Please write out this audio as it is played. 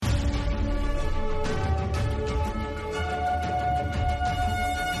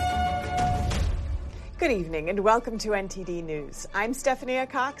Good evening and welcome to NTD News. I'm Stephanie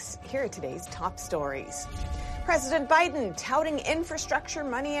Cox. Here are today's top stories. President Biden touting infrastructure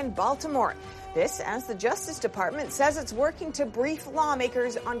money in Baltimore. This as the Justice Department says it's working to brief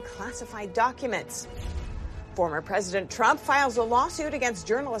lawmakers on classified documents. Former President Trump files a lawsuit against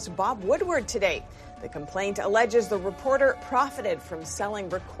journalist Bob Woodward today. The complaint alleges the reporter profited from selling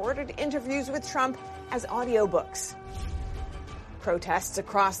recorded interviews with Trump as audiobooks. Protests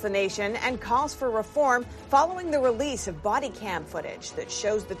across the nation and calls for reform following the release of body cam footage that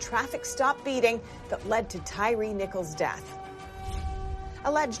shows the traffic stop beating that led to Tyree Nichols' death.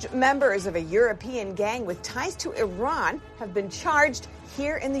 Alleged members of a European gang with ties to Iran have been charged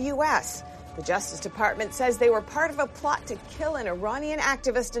here in the U.S. The Justice Department says they were part of a plot to kill an Iranian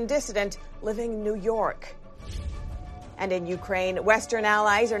activist and dissident living in New York. And in Ukraine, Western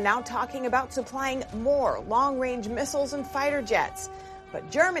allies are now talking about supplying more long-range missiles and fighter jets. But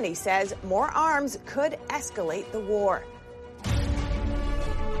Germany says more arms could escalate the war.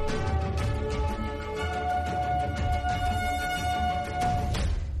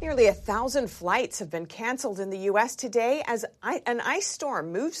 Nearly 1,000 flights have been canceled in the U.S. today as an ice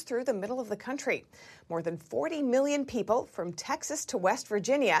storm moves through the middle of the country. More than 40 million people from Texas to West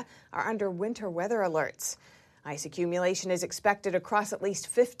Virginia are under winter weather alerts. Ice accumulation is expected across at least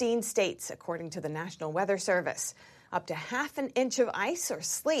 15 states, according to the National Weather Service. Up to half an inch of ice or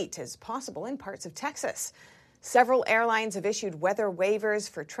sleet is possible in parts of Texas. Several airlines have issued weather waivers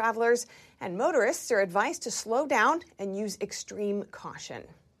for travelers, and motorists are advised to slow down and use extreme caution.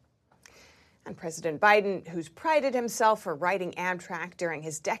 And President Biden, who's prided himself for riding Amtrak during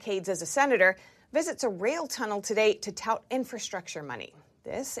his decades as a senator, visits a rail tunnel today to tout infrastructure money.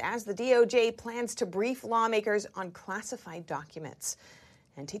 This as the DOJ plans to brief lawmakers on classified documents.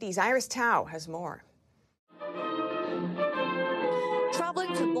 NTD's Iris Tao has more.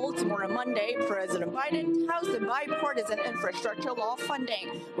 Traveling to Baltimore on Monday, President Biden touts the bipartisan infrastructure law funding,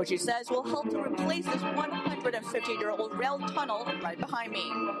 which he says will help to replace this 150-year-old rail tunnel right behind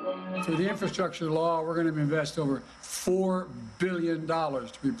me. Through the infrastructure law, we're going to invest over $4 billion to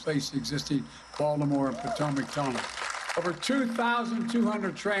replace the existing Baltimore and Potomac tunnel. Over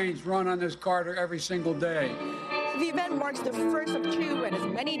 2,200 trains run on this corridor every single day. The event marks the first of two and as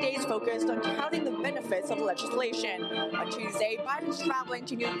many days focused on touting the benefits of legislation. On Tuesday, Biden's traveling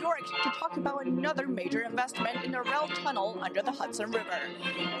to New York to talk about another major investment in a rail tunnel under the Hudson River.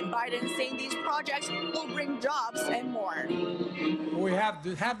 And Biden saying these projects will bring jobs and more. We have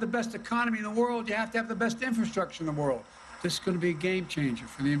to have the best economy in the world. You have to have the best infrastructure in the world. This is going to be a game changer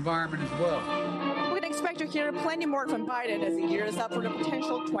for the environment as well. We can expect to hear plenty more from Biden as he gears up for the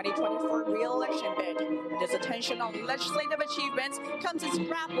potential 2024 re-election bid. His attention on legislative achievements comes as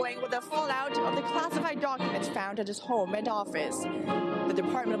grappling with the fallout of the classified documents found at his home and office. The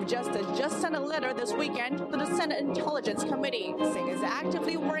Department of Justice just sent a letter this weekend to the Senate Intelligence Committee, saying it's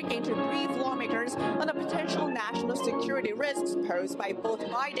actively working to brief lawmakers on the potential national security risks posed by both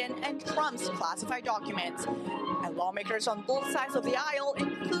Biden and Trump's classified documents. And lawmakers on both sides of the aisle,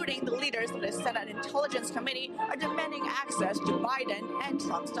 including the leaders of the Senate Intelligence Committee, are demanding access to Biden and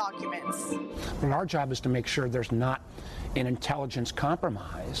Trump's documents. And our job is to make sure there's not an intelligence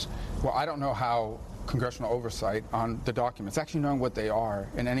compromise. Well, I don't know how congressional oversight on the documents, actually knowing what they are,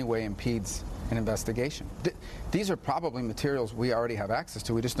 in any way impedes an investigation. These are probably materials we already have access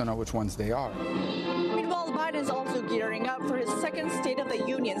to. We just don't know which ones they are. Meanwhile, Biden's also gearing up for his second State of the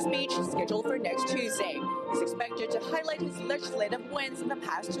Union speech scheduled for next Tuesday. He's expected to highlight his legislative wins in the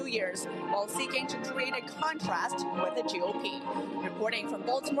past 2 years while seeking to create a contrast with the GOP. Reporting from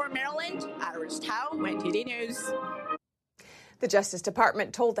Baltimore, Maryland, Iris Tao, NTD News. The Justice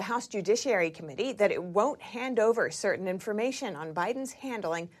Department told the House Judiciary Committee that it won't hand over certain information on Biden's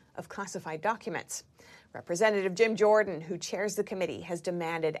handling of classified documents. Representative Jim Jordan, who chairs the committee, has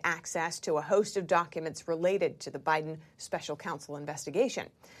demanded access to a host of documents related to the Biden special counsel investigation.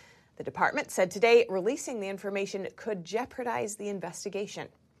 The department said today releasing the information could jeopardize the investigation.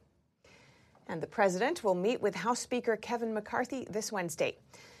 And the president will meet with House Speaker Kevin McCarthy this Wednesday.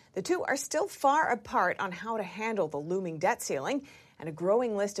 The two are still far apart on how to handle the looming debt ceiling, and a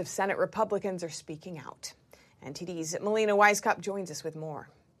growing list of Senate Republicans are speaking out. NTD's Melina Weisskopf joins us with more.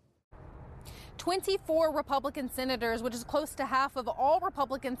 24 Republican senators, which is close to half of all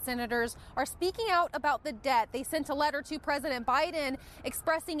Republican senators, are speaking out about the debt. They sent a letter to President Biden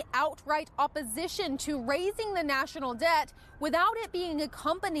expressing outright opposition to raising the national debt without it being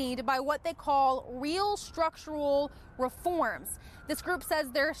accompanied by what they call real structural reforms. This group says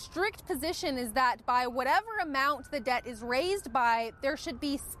their strict position is that by whatever amount the debt is raised by, there should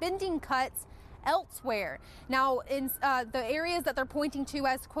be spending cuts elsewhere. Now, in the areas that they're pointing to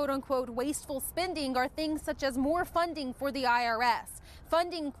as quote-unquote wasteful spending are things such as more funding for the IRS,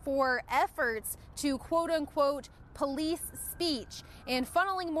 funding for efforts to quote-unquote police speech, and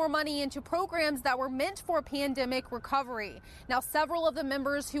funneling more money into programs that were meant for pandemic recovery. Now, several of the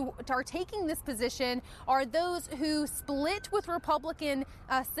members who are taking this position are those who split with Republican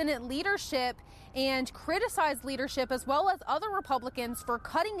Senate leadership and criticized leadership as well as other Republicans for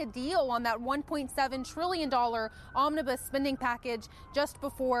cutting a deal on that $1.7 trillion omnibus spending package just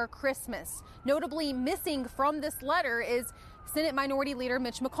before Christmas. Notably missing from this letter is Senate Minority Leader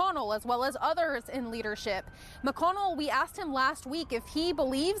Mitch McConnell, as well as others in leadership. McConnell, we asked him last week if he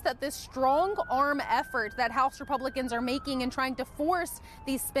believes that this strong arm effort that House Republicans are making in trying to force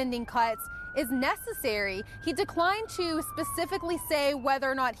these spending cuts is necessary. He declined to specifically say whether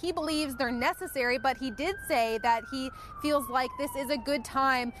or not he believes they're necessary, but he did say that he feels like this is a good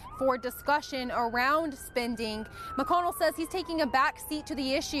time for discussion around spending. McConnell says he's taking a back seat to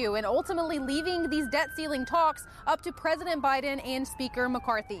the issue and ultimately leaving these debt ceiling talks up to President Biden and Speaker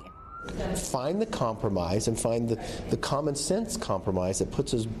McCarthy. Find the compromise and find the common sense compromise that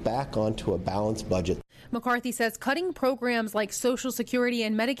puts us back onto a balanced budget. McCarthy says cutting programs like Social Security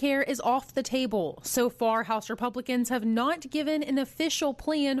and Medicare is off the table. So far, House Republicans have not given an official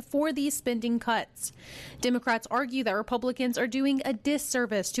plan for these spending cuts. Democrats argue that Republicans are doing a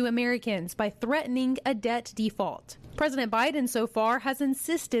disservice to Americans by threatening a debt default. President Biden so far has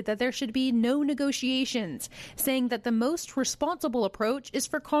insisted that there should be no negotiations, saying that the most responsible approach is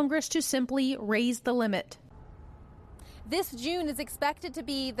for Congress to simply raise the limit. This June is expected to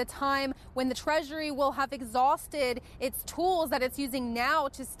be the time when the Treasury will have exhausted its tools that it's using now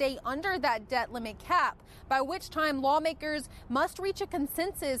to stay under that debt limit cap, by which time lawmakers must reach a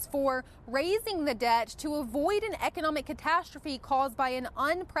consensus for raising the debt to avoid an economic catastrophe caused by an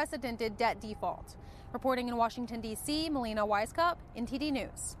unprecedented debt default. Reporting in Washington, D.C., Melina Weisskopf, NTD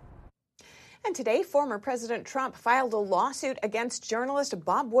News. And today, former President Trump filed a lawsuit against journalist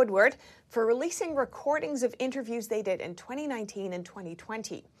Bob Woodward for releasing recordings of interviews they did in 2019 and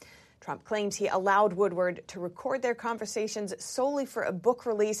 2020. Trump claims he allowed Woodward to record their conversations solely for a book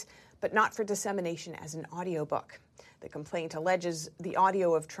release, but not for dissemination as an audiobook. The complaint alleges the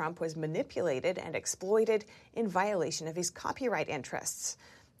audio of Trump was manipulated and exploited in violation of his copyright interests.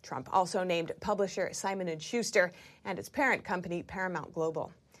 Trump also named publisher Simon & Schuster and its parent company Paramount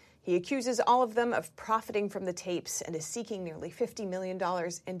Global. He accuses all of them of profiting from the tapes and is seeking nearly $50 million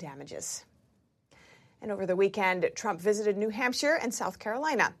in damages. And over the weekend, Trump visited New Hampshire and South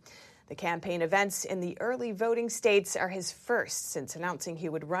Carolina. The campaign events in the early voting states are his first since announcing he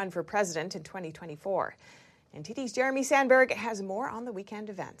would run for president in 2024. NTD's Jeremy Sandberg has more on the weekend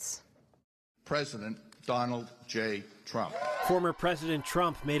events. President Donald J. Trump. Former President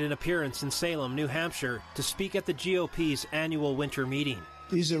Trump made an appearance in Salem, New Hampshire, to speak at the GOP's annual winter meeting.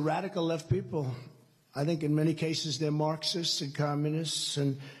 These are radical left people. I think in many cases they're Marxists and communists,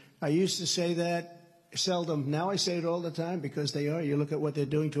 and I used to say that seldom. Now I say it all the time because they are. You look at what they're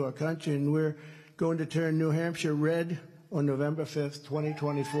doing to our country, and we're going to turn New Hampshire red on November 5th,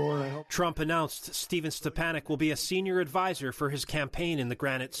 2024. Trump announced Stephen Stepanek will be a senior advisor for his campaign in the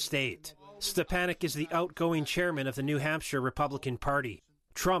Granite State. Stepanek is the outgoing chairman of the New Hampshire Republican Party.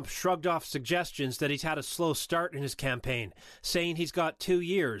 Trump shrugged off suggestions that he's had a slow start in his campaign, saying he's got 2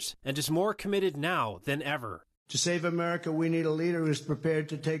 years and is more committed now than ever. To save America, we need a leader who's prepared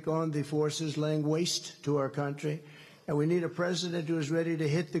to take on the forces laying waste to our country. And we need a president who is ready to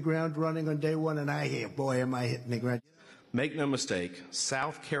hit the ground running on day one. And I hear, boy, am I hitting the ground. Make no mistake,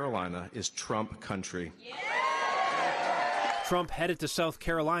 South Carolina is Trump country. Yeah! Trump headed to South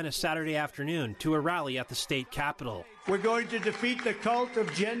Carolina Saturday afternoon to a rally at the state capitol. We're going to defeat the cult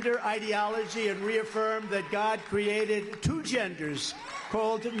of gender ideology and reaffirm that God created two genders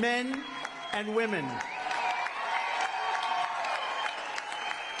called men and women.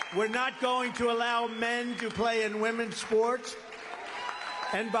 We're not going to allow men to play in women's sports.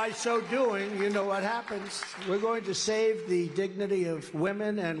 And by so doing, you know what happens. We're going to save the dignity of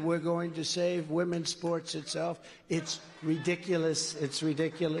women, and we're going to save women's sports itself. It's ridiculous. It's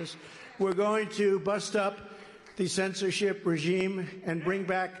ridiculous. We're going to bust up the censorship regime and bring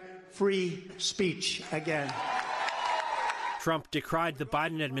back free speech again. Trump decried the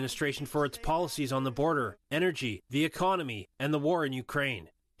Biden administration for its policies on the border, energy, the economy, and the war in Ukraine.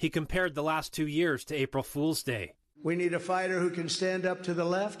 He compared the last 2 years to April Fool's Day. We need a fighter who can stand up to the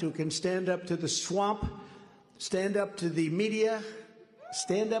left, who can stand up to the swamp, stand up to the media,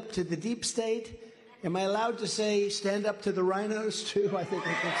 stand up to the deep state. Am I allowed to say stand up to the rhinos, too? I think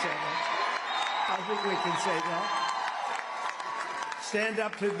we can say that. I think we can say that. stand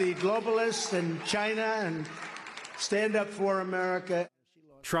up to the globalists and China and stand up for America.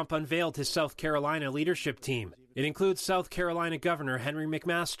 Trump unveiled his South Carolina leadership team. It includes South Carolina Governor Henry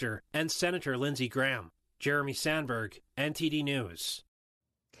McMaster and Senator Lindsey Graham. Jeremy Sandberg, NTD News.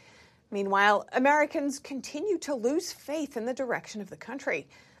 Meanwhile, Americans continue to lose faith in the direction of the country.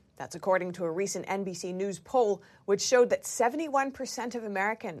 That's according to a recent NBC News poll, which showed that 71% of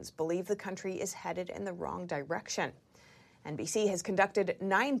Americans believe the country is headed in the wrong direction. NBC has conducted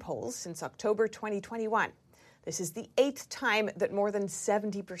 9 polls since October 2021. This is the 8th time that more than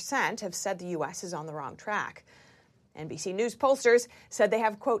 70% have said the U.S. is on the wrong track. NBC News pollsters said they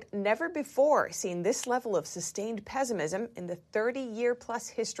have, quote, never before seen this level of sustained pessimism in the 30-year-plus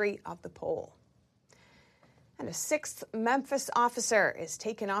history of the poll. And a 6th Memphis officer is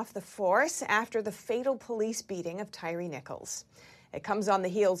taken off the force after the fatal police beating of Tyre Nichols. It comes on the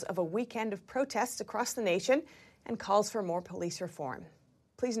heels of a weekend of protests across the nation and calls for more police reform.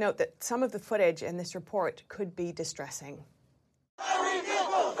 Please note that some of the footage in this report could be distressing.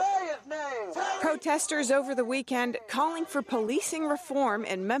 Protesters over the weekend calling for policing reform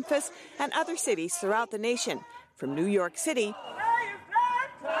in Memphis and other cities throughout the nation, from New York City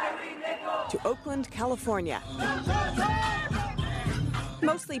to Oakland, California.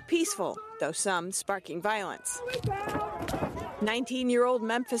 Mostly peaceful, though some sparking violence. 19-year-old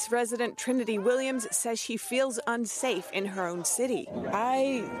Memphis resident Trinity Williams says she feels unsafe in her own city.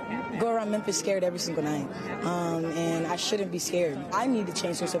 I go around Memphis scared every single night, and I shouldn't be scared. I need to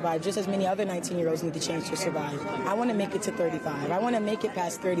change to survive, just as many other 19-year-olds need to change to survive. I want to make it to 35. I want to make it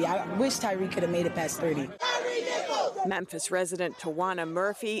past 30. I wish Tyre could have made it past 30. Memphis resident Tawana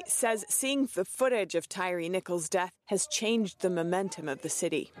Murphy says seeing the footage of Tyre Nichols' death has changed the momentum of the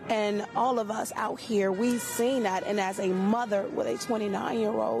city. And all of us out here, we've seen that. And as a mother with a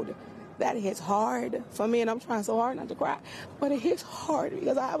 29-year-old, that hits hard for me. And I'm trying so hard not to cry. But it hits hard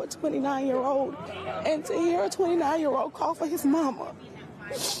because I have a 29-year-old. And to hear a 29-year-old call for his mama,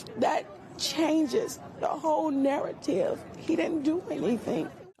 that changes the whole narrative. He didn't do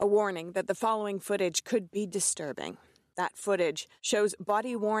anything. A warning that the following footage could be disturbing. That footage shows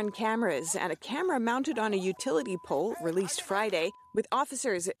body-worn cameras and a camera mounted on a utility pole released Friday with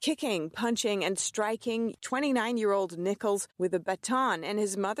officers kicking, punching, and striking 29-year-old Nichols with a baton in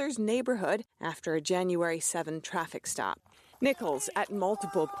his mother's neighborhood after a January 7 traffic stop. Nichols, at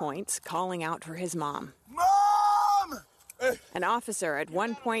multiple points, calling out for his mom. Mom! An officer at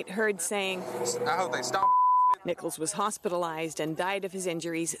one point heard saying, I hope they stop. Nichols was hospitalized and died of his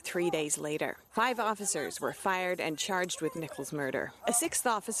injuries 3 days later. 5 officers were fired and charged with Nichols' murder. A 6th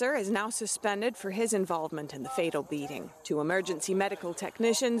officer is now suspended for his involvement in the fatal beating. 2 emergency medical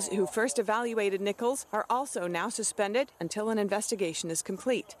technicians who first evaluated Nichols are also now suspended until an investigation is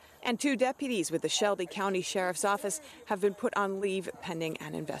complete. And 2 deputies with the Shelby County Sheriff's Office have been put on leave pending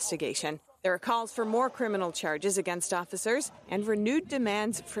an investigation. There are calls for more criminal charges against officers and renewed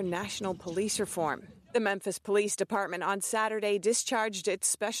demands for national police reform. The Memphis Police Department on Saturday discharged its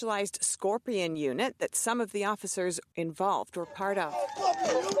specialized Scorpion unit that some of the officers involved were part of.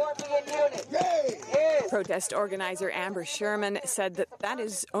 Protest organizer Amber Sherman said that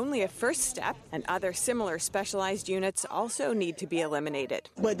is only a first step, and other similar specialized units also need to be eliminated.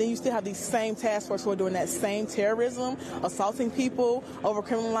 But then you still have these same task force who are doing that same terrorism, assaulting people, over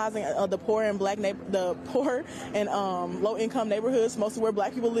criminalizing the poor and poor and low-income neighborhoods, mostly where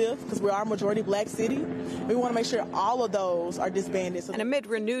black people live, because we are a majority black city. We want to make sure all of those are disbanded. And amid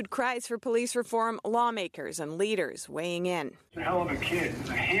renewed cries for police reform, lawmakers and leaders weighing in. He's a hell of a kid. He's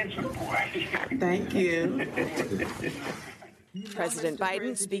a handsome boy. Thank you. President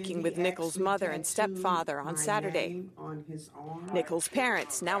Biden speaking with Nichols' mother and stepfather on Saturday. Nichols'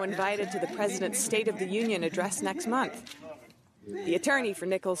 parents now invited to the president's State of the Union address next month. The attorney for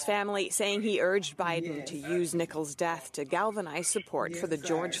Nichols' family saying he urged Biden to use Nichols' death to galvanize support for the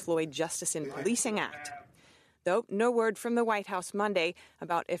George Floyd Justice in Policing Act. Though no word from the White House Monday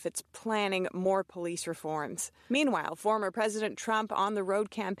about if it's planning more police reforms. Meanwhile, former President Trump on the road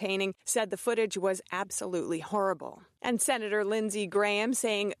campaigning said the footage was absolutely horrible. And Senator Lindsey Graham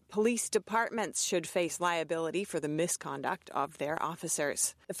saying police departments should face liability for the misconduct of their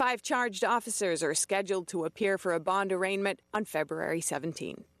officers. The 5 charged officers are scheduled to appear for a bond arraignment on February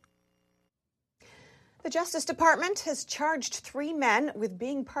 17. The Justice Department has charged 3 men with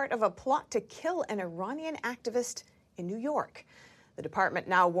being part of a plot to kill an Iranian activist in New York. The department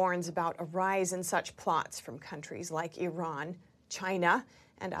now warns about a rise in such plots from countries like Iran, China,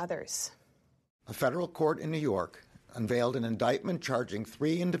 and others. A federal court in New York unveiled an indictment charging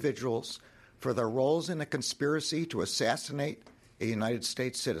 3 individuals for their roles in a conspiracy to assassinate a United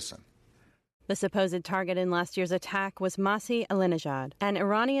States citizen. The supposed target in last year's attack was Masih Alinejad, an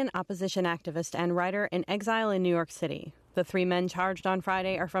Iranian opposition activist and writer in exile in New York City. The 3 men charged on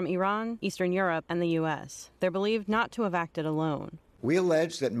Friday are from Iran, Eastern Europe, and the U.S. They're believed not to have acted alone. We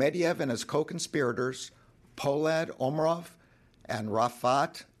allege that Medvedev and his co-conspirators, Polad Omarov and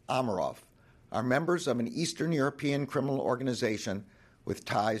Rafat Amarov, are members of an Eastern European criminal organization with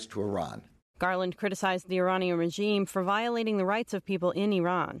ties to Iran. Garland criticized the Iranian regime for violating the rights of people in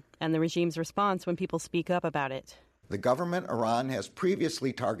Iran and the regime's response when people speak up about it. The government Iran has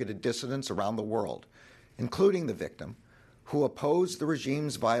previously targeted dissidents around the world, including the victim, who opposed the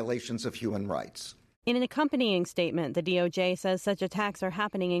regime's violations of human rights. In an accompanying statement, the DOJ says such attacks are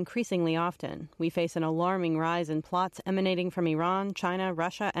happening increasingly often. We face an alarming rise in plots emanating from Iran, China,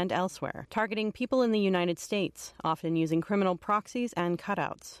 Russia, and elsewhere, targeting people in the United States, often using criminal proxies and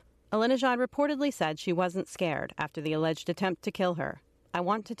cutouts. Alinejad reportedly said she wasn't scared after the alleged attempt to kill her. I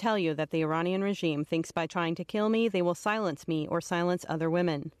want to tell you that the Iranian regime thinks by trying to kill me, they will silence me or silence other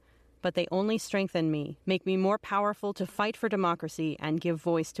women. But they only strengthen me, make me more powerful to fight for democracy and give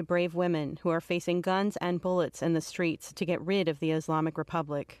voice to brave women who are facing guns and bullets in the streets to get rid of the Islamic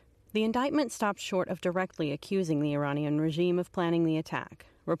Republic. The indictment stopped short of directly accusing the Iranian regime of planning the attack.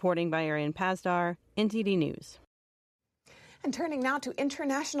 Reporting by Arian Pazdar, NTD News. And turning now to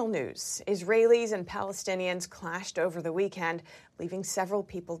international news. Israelis and Palestinians clashed over the weekend, leaving several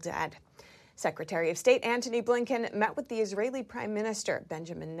people dead. Secretary of State Antony Blinken met with the Israeli Prime Minister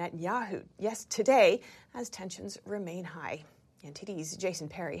Benjamin Netanyahu today as tensions remain high. NTD's Jason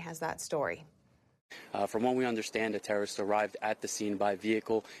Perry has that story. From what we understand, a terrorist arrived at the scene by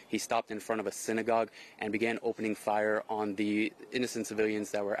vehicle. He stopped in front of a synagogue and began opening fire on the innocent civilians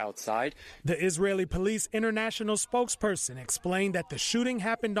that were outside. The Israeli Police International spokesperson explained that the shooting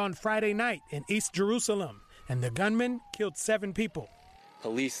happened on Friday night in East Jerusalem, and the gunman killed 7 people.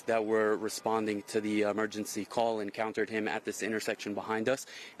 Police that were responding to the emergency call encountered him at this intersection behind us,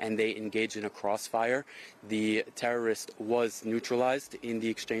 and they engaged in a crossfire. The terrorist was neutralized in the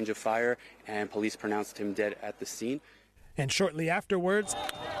exchange of fire, and police pronounced him dead at the scene. And shortly afterwards,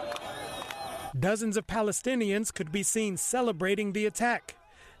 dozens of Palestinians could be seen celebrating the attack.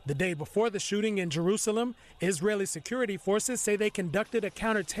 The day before the shooting in Jerusalem, Israeli security forces say they conducted a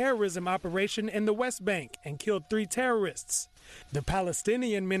counterterrorism operation in the West Bank and killed 3 terrorists. The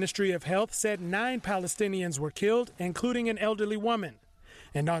Palestinian Ministry of Health said 9 Palestinians were killed, including an elderly woman.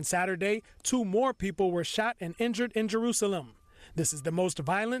 And on Saturday, 2 more people were shot and injured in Jerusalem. This is the most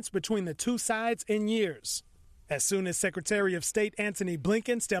violence between the 2 sides in years. As soon as Secretary of State Antony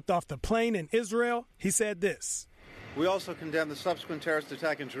Blinken stepped off the plane in Israel, he said this. We also condemn the subsequent terrorist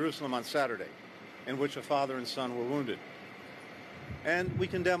attack in Jerusalem on Saturday, in which a father and son were wounded. And we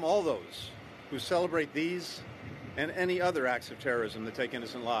condemn all those who celebrate these and any other acts of terrorism that take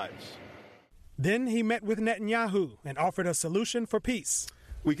innocent lives. Then he met with Netanyahu and offered a solution for peace.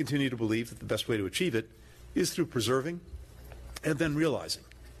 We continue to believe that the best way to achieve it is through preserving and then realizing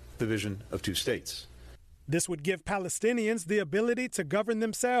the vision of 2 states. This would give Palestinians the ability to govern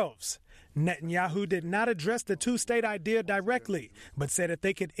themselves. Netanyahu did not address the 2-state idea directly, but said if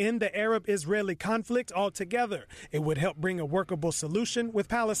they could end the Arab-Israeli conflict altogether, it would help bring a workable solution with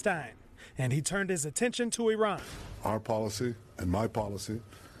Palestine. And he turned his attention to Iran. Our policy and my policy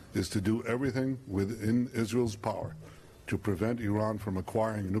is to do everything within Israel's power to prevent Iran from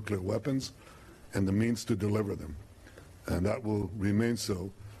acquiring nuclear weapons and the means to deliver them. And that will remain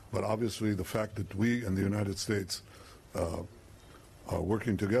so. But obviously the fact that we and the United States are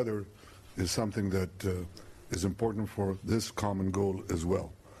working together is something that is important for this common goal as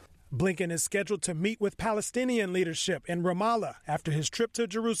well. Blinken is scheduled to meet with Palestinian leadership in Ramallah after his trip to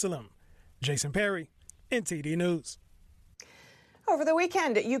Jerusalem. Jason Perry, NTD News. Over the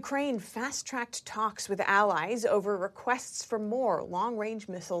weekend, Ukraine fast-tracked talks with allies over requests for more long-range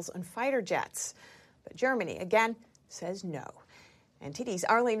missiles and fighter jets. But Germany, again, says no. NTD's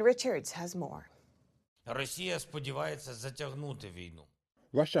Arlene Richards has more.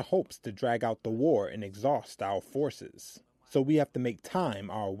 Russia hopes to drag out the war and exhaust our forces. So we have to make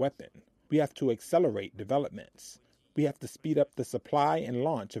time our weapon. We have to accelerate developments. We have to speed up the supply and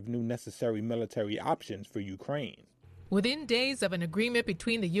launch of new necessary military options for Ukraine. Within days of an agreement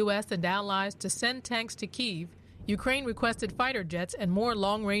between the U.S. and allies to send tanks to Kyiv, Ukraine requested fighter jets and more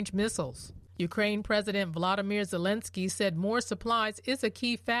long-range missiles. Ukraine President Volodymyr Zelensky said more supplies is a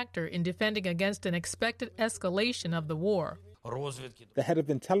key factor in defending against an expected escalation of the war. The head of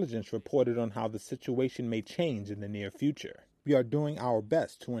intelligence reported on how the situation may change in the near future. We are doing our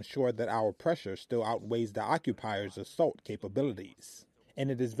best to ensure that our pressure still outweighs the occupiers' assault capabilities. And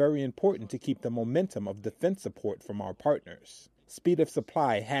it is very important to keep the momentum of defense support from our partners. Speed of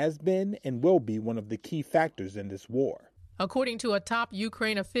supply has been and will be one of the key factors in this war. According to a top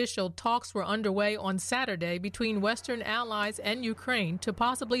Ukraine official, talks were underway on Saturday between Western allies and Ukraine to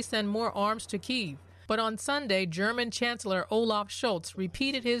possibly send more arms to Kyiv. But on Sunday, German Chancellor Olaf Scholz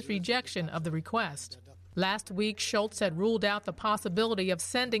repeated his rejection of the request. Last week, Scholz had ruled out the possibility of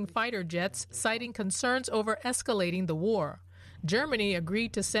sending fighter jets, citing concerns over escalating the war. Germany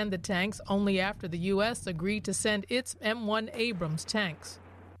agreed to send the tanks only after the U.S. agreed to send its M1 Abrams tanks.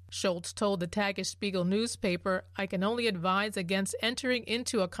 Scholz told the Tagesspiegel newspaper, "I can only advise against entering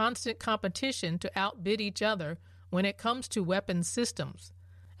into a constant competition to outbid each other when it comes to weapons systems."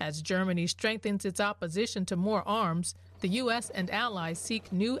 As Germany strengthens its opposition to more arms, the U.S. and allies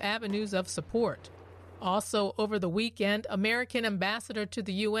seek new avenues of support. Also, over the weekend, American Ambassador to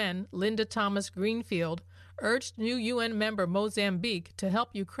the UN, Linda Thomas-Greenfield, urged new UN member Mozambique to help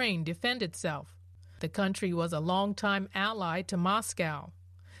Ukraine defend itself. The country was a longtime ally to Moscow.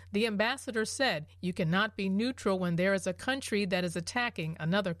 The ambassador said, "You cannot be neutral when there is a country that is attacking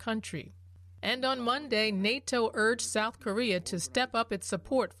another country." And on Monday, NATO urged South Korea to step up its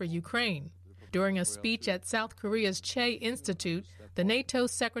support for Ukraine. During a speech at South Korea's Che Institute, the NATO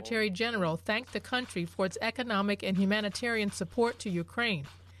Secretary General thanked the country for its economic and humanitarian support to Ukraine.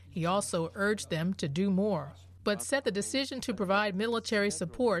 He also urged them to do more, but said the decision to provide military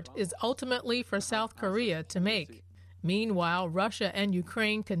support is ultimately for South Korea to make. Meanwhile, Russia and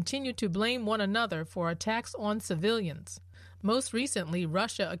Ukraine continue to blame one another for attacks on civilians. Most recently,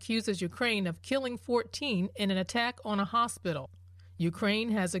 Russia accuses Ukraine of killing 14 in an attack on a hospital.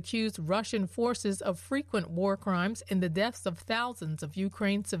 Ukraine has accused Russian forces of frequent war crimes in the deaths of thousands of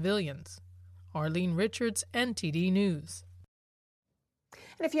Ukraine civilians. Arlene Richards, NTD News.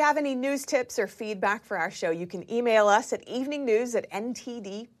 And if you have any news tips or feedback for our show, you can email us at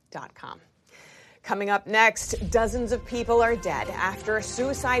eveningnews@ntd.com. Coming up next, dozens of people are dead after a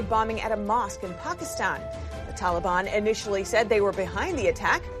suicide bombing at a mosque in Pakistan. The Taliban initially said they were behind the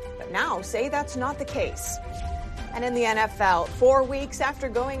attack, but now say that's not the case. And in the NFL, 4 weeks after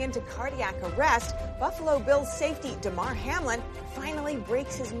going into cardiac arrest, Buffalo Bills safety Damar Hamlin finally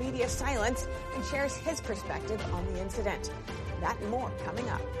breaks his media silence and shares his perspective on the incident. That and more coming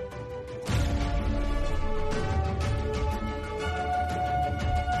up.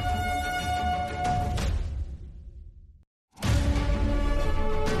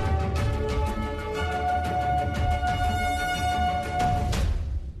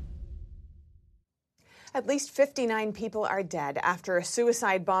 At least 59 people are dead after a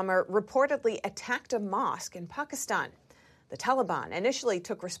suicide bomber reportedly attacked a mosque in Pakistan. The Taliban initially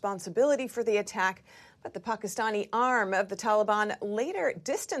took responsibility for the attack, but the Pakistani arm of the Taliban later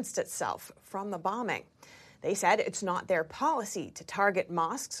distanced itself from the bombing. They said it's not their policy to target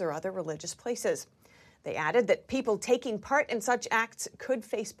mosques or other religious places. They added that people taking part in such acts could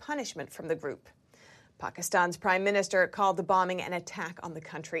face punishment from the group. Pakistan's prime minister called the bombing an attack on the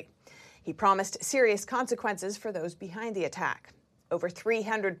country. He promised serious consequences for those behind the attack. Over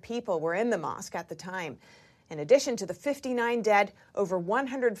 300 people were in the mosque at the time. In addition to the 59 dead, over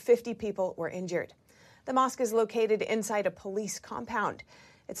 150 people were injured. The mosque is located inside a police compound.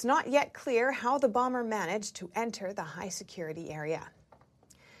 It's not yet clear how the bomber managed to enter the high-security area.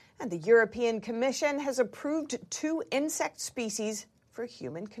 And the European Commission has approved 2 insect species for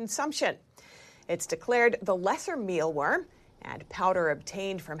human consumption. It's declared the lesser mealworm and powder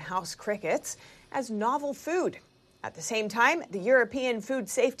obtained from house crickets as novel food. At the same time, the European Food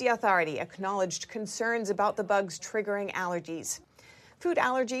Safety Authority acknowledged concerns about the bugs triggering allergies. Food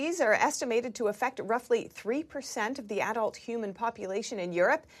allergies are estimated to affect roughly 3% of the adult human population in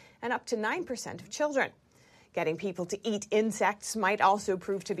Europe and up to 9% of children. Getting people to eat insects might also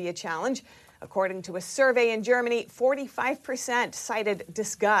prove to be a challenge. According to a survey in Germany, 45% cited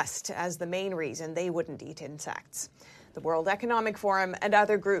disgust as the main reason they wouldn't eat insects. The World Economic Forum and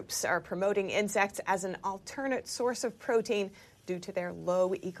other groups are promoting insects as an alternate source of protein due to their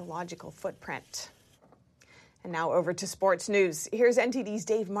low ecological footprint. And now over to sports news. Here's NTD's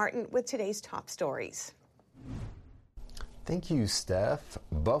Dave Martin with today's top stories. Thank you, Steph.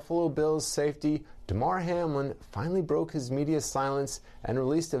 Buffalo Bills safety Damar Hamlin finally broke his media silence and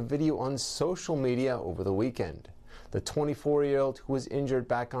released a video on social media over the weekend. The 24-year-old, who was injured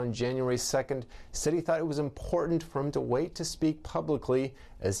back on January 2nd, said he thought it was important for him to wait to speak publicly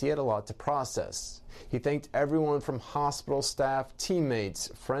as he had a lot to process. He thanked everyone from hospital staff, teammates,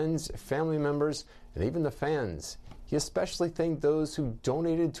 friends, family members, and even the fans. He especially thanked those who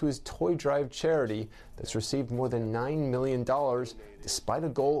donated to his Toy Drive charity that's received more than $9 million, despite a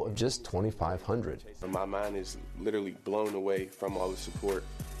goal of just $2,500. My mind is literally blown away from all the support.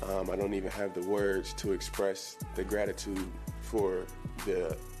 I don't even have the words to express the gratitude for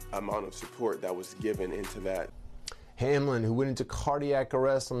the amount of support that was given into that. Hamlin, who went into cardiac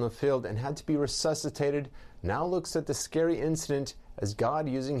arrest on the field and had to be resuscitated, now looks at the scary incident as God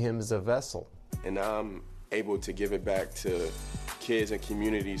using him as a vessel. And I'm able to give it back to kids and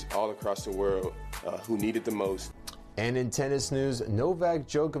communities all across the world who need it the most. And in tennis news, Novak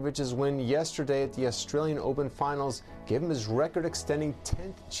Djokovic's win yesterday at the Australian Open Finals gave him his record-extending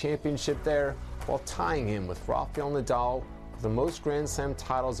 10th championship there, while tying him with Rafael Nadal for the most Grand Slam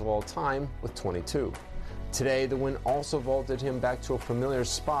titles of all time with 22. Today, the win also vaulted him back to a familiar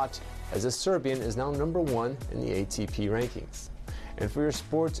spot, as the Serbian is now #1 in the ATP rankings. And for your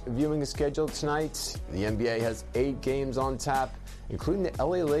sports viewing schedule tonight, the NBA has 8 games on tap, including the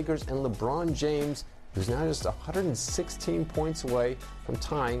LA Lakers and LeBron James, who's now just 116 points away from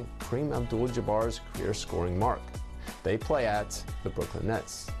tying Kareem Abdul-Jabbar's career scoring mark. They play at the Brooklyn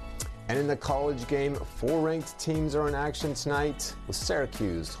Nets. And in the college game, 4 ranked teams are in action tonight, with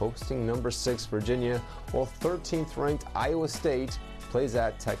Syracuse hosting #6 Virginia, while 13th ranked Iowa State plays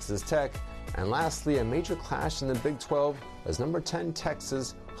at Texas Tech. And lastly, a major clash in the Big 12 as #10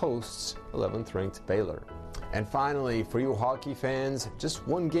 Texas hosts 11th ranked Baylor. And finally, for you hockey fans, just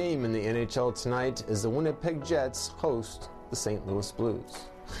one game in the NHL tonight as the Winnipeg Jets host the St. Louis Blues.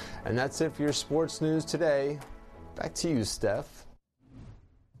 And that's it for your sports news today. Back to you, Steph.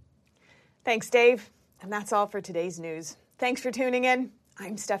 Thanks, Dave. And that's all for today's news. Thanks for tuning in.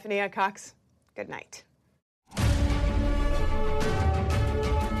 I'm Stephanie Cox. Good night.